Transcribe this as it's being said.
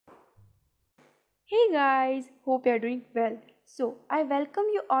Hey guys, hope you're doing well. So, I welcome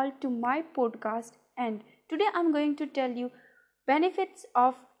you all to my podcast, and today I'm going to tell you benefits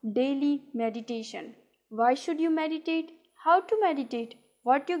of daily meditation. Why should you meditate? How to meditate?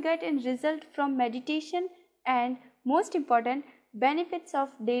 What you get in result from meditation, and most important, benefits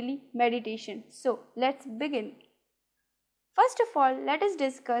of daily meditation. So, let's begin. First of all, let us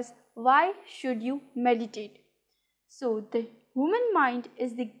discuss why should you meditate. So, the human mind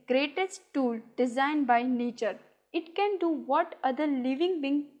is the greatest tool designed by nature. It can do what other living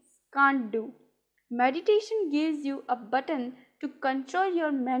beings can't do. Meditation gives you a button to control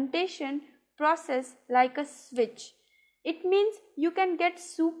your meditation process like a switch. It means you can get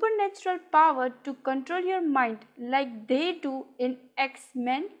supernatural power to control your mind like they do in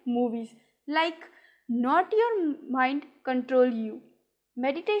X-Men movies. Like not your mind control you.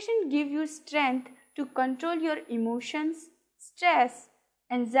 Meditation gives you strength to control your emotions, stress,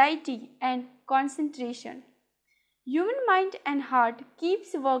 anxiety and concentration. Human mind and heart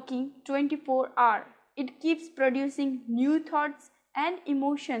keeps working 24 hours. It keeps producing new thoughts and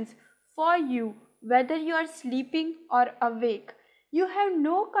emotions for you whether you are sleeping or awake. You have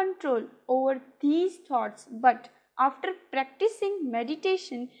no control over these thoughts, but after practicing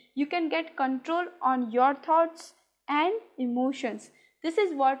meditation, you can get control on your thoughts and emotions. This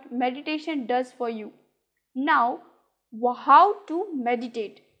is what meditation does for you. Now, how to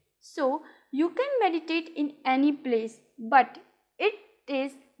meditate? So, you can meditate in any place, but it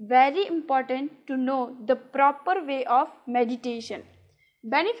is very important to know the proper way of meditation.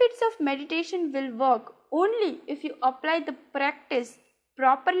 Benefits of meditation will work only if you apply the practice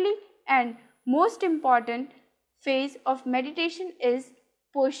properly, and most important phase of meditation is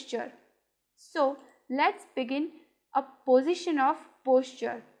posture. So, let's begin a position of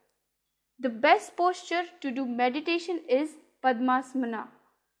posture. The best posture to do meditation is Padmasana.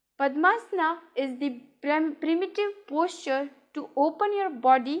 Padmasana is the primitive posture to open your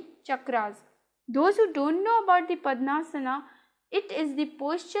body chakras. Those who don't know about the Padmasana, it is the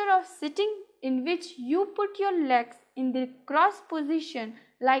posture of sitting in which you put your legs in the cross position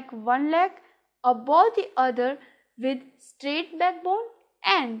like one leg above the other with straight backbone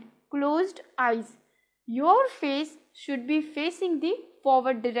and closed eyes. Your face should be facing the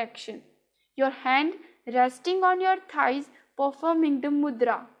forward direction. Your hand resting on your thighs performing the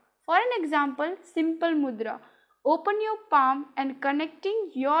mudra. For an example, simple mudra. Open your palm and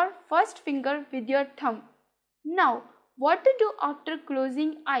connecting your first finger with your thumb. Now, what to do after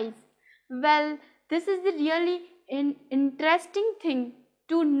closing eyes? Well, this is the really interesting thing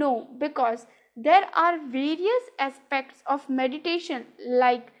to know because there are various aspects of meditation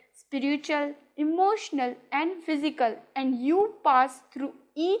like spiritual, emotional and physical, and you pass through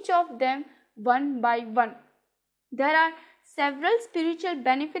each of them one by one. There are several spiritual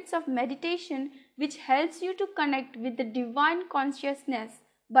benefits of meditation which helps you to connect with the divine consciousness.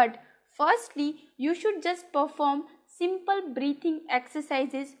 But firstly, you should just perform simple breathing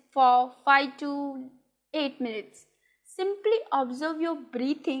exercises for 5 to 8 minutes. Simply observe your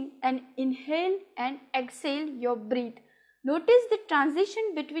breathing and inhale and exhale your breath. Notice the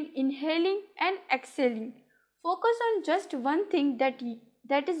transition between inhaling and exhaling. Focus on just one thing that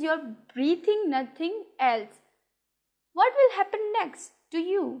is your breathing, nothing else. What will happen next to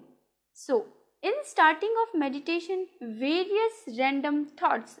you? So, in starting of meditation, various random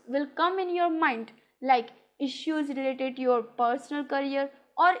thoughts will come in your mind like issues related to your personal career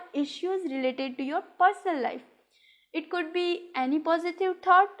or issues related to your personal life. It could be any positive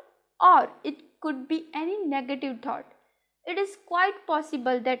thought or it could be any negative thought. It is quite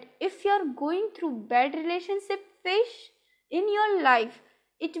possible that if you are going through bad relationship phase in your life,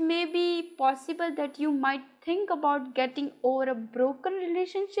 it may be possible that you might think about getting over a broken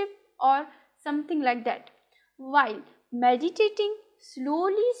relationship or something like that. While meditating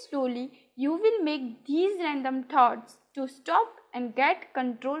slowly, you will make these random thoughts to stop and get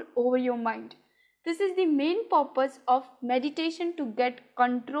control over your mind. This is the main purpose of meditation, to get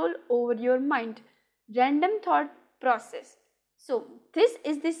control over your mind. Random thought process. So, this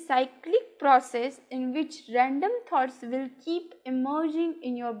is the cyclic process in which random thoughts will keep emerging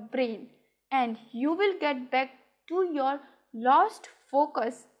in your brain and you will get back to your lost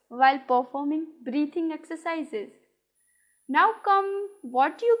focus while performing breathing exercises. Now come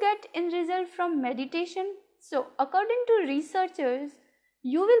what you get in result from meditation. So, according to researchers,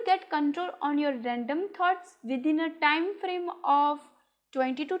 you will get control on your random thoughts within a time frame of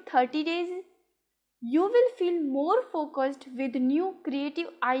 20 to 30 days. You will feel more focused with new creative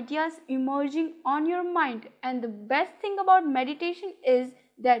ideas emerging on your mind. And the best thing about meditation is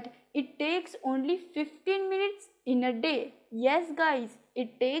that it takes only 15 minutes in a day. Yes, guys,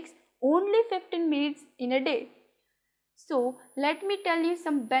 it takes only 15 minutes in a day. So, let me tell you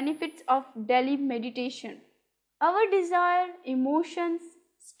some benefits of daily meditation. Our desire, emotions,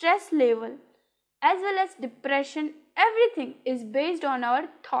 stress level, as well as depression, everything is based on our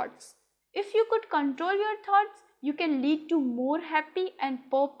thoughts. If you could control your thoughts, you can lead to more happy and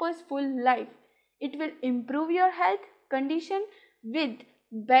purposeful life. It will improve your health condition with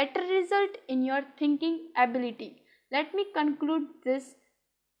better result in your thinking ability. Let me conclude this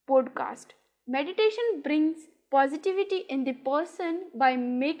podcast. Meditation brings positivity in the person by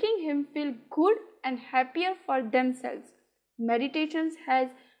making him feel good and happier for themselves. Meditation has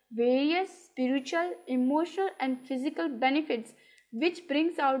various spiritual, emotional, and physical benefits which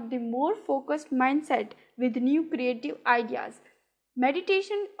brings out the more focused mindset with new creative ideas.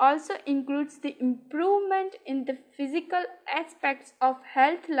 Meditation also includes the improvement in the physical aspects of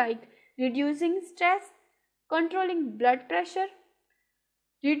health like reducing stress, controlling blood pressure,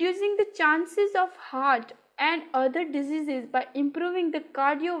 reducing the chances of heart and other diseases by improving the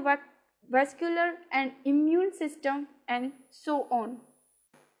cardiovascular and immune system and so on.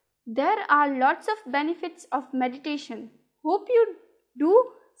 There are lots of benefits of meditation. Hope you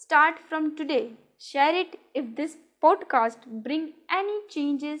do start from today. Share it if this podcast bring any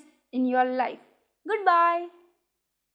changes in your life. Goodbye.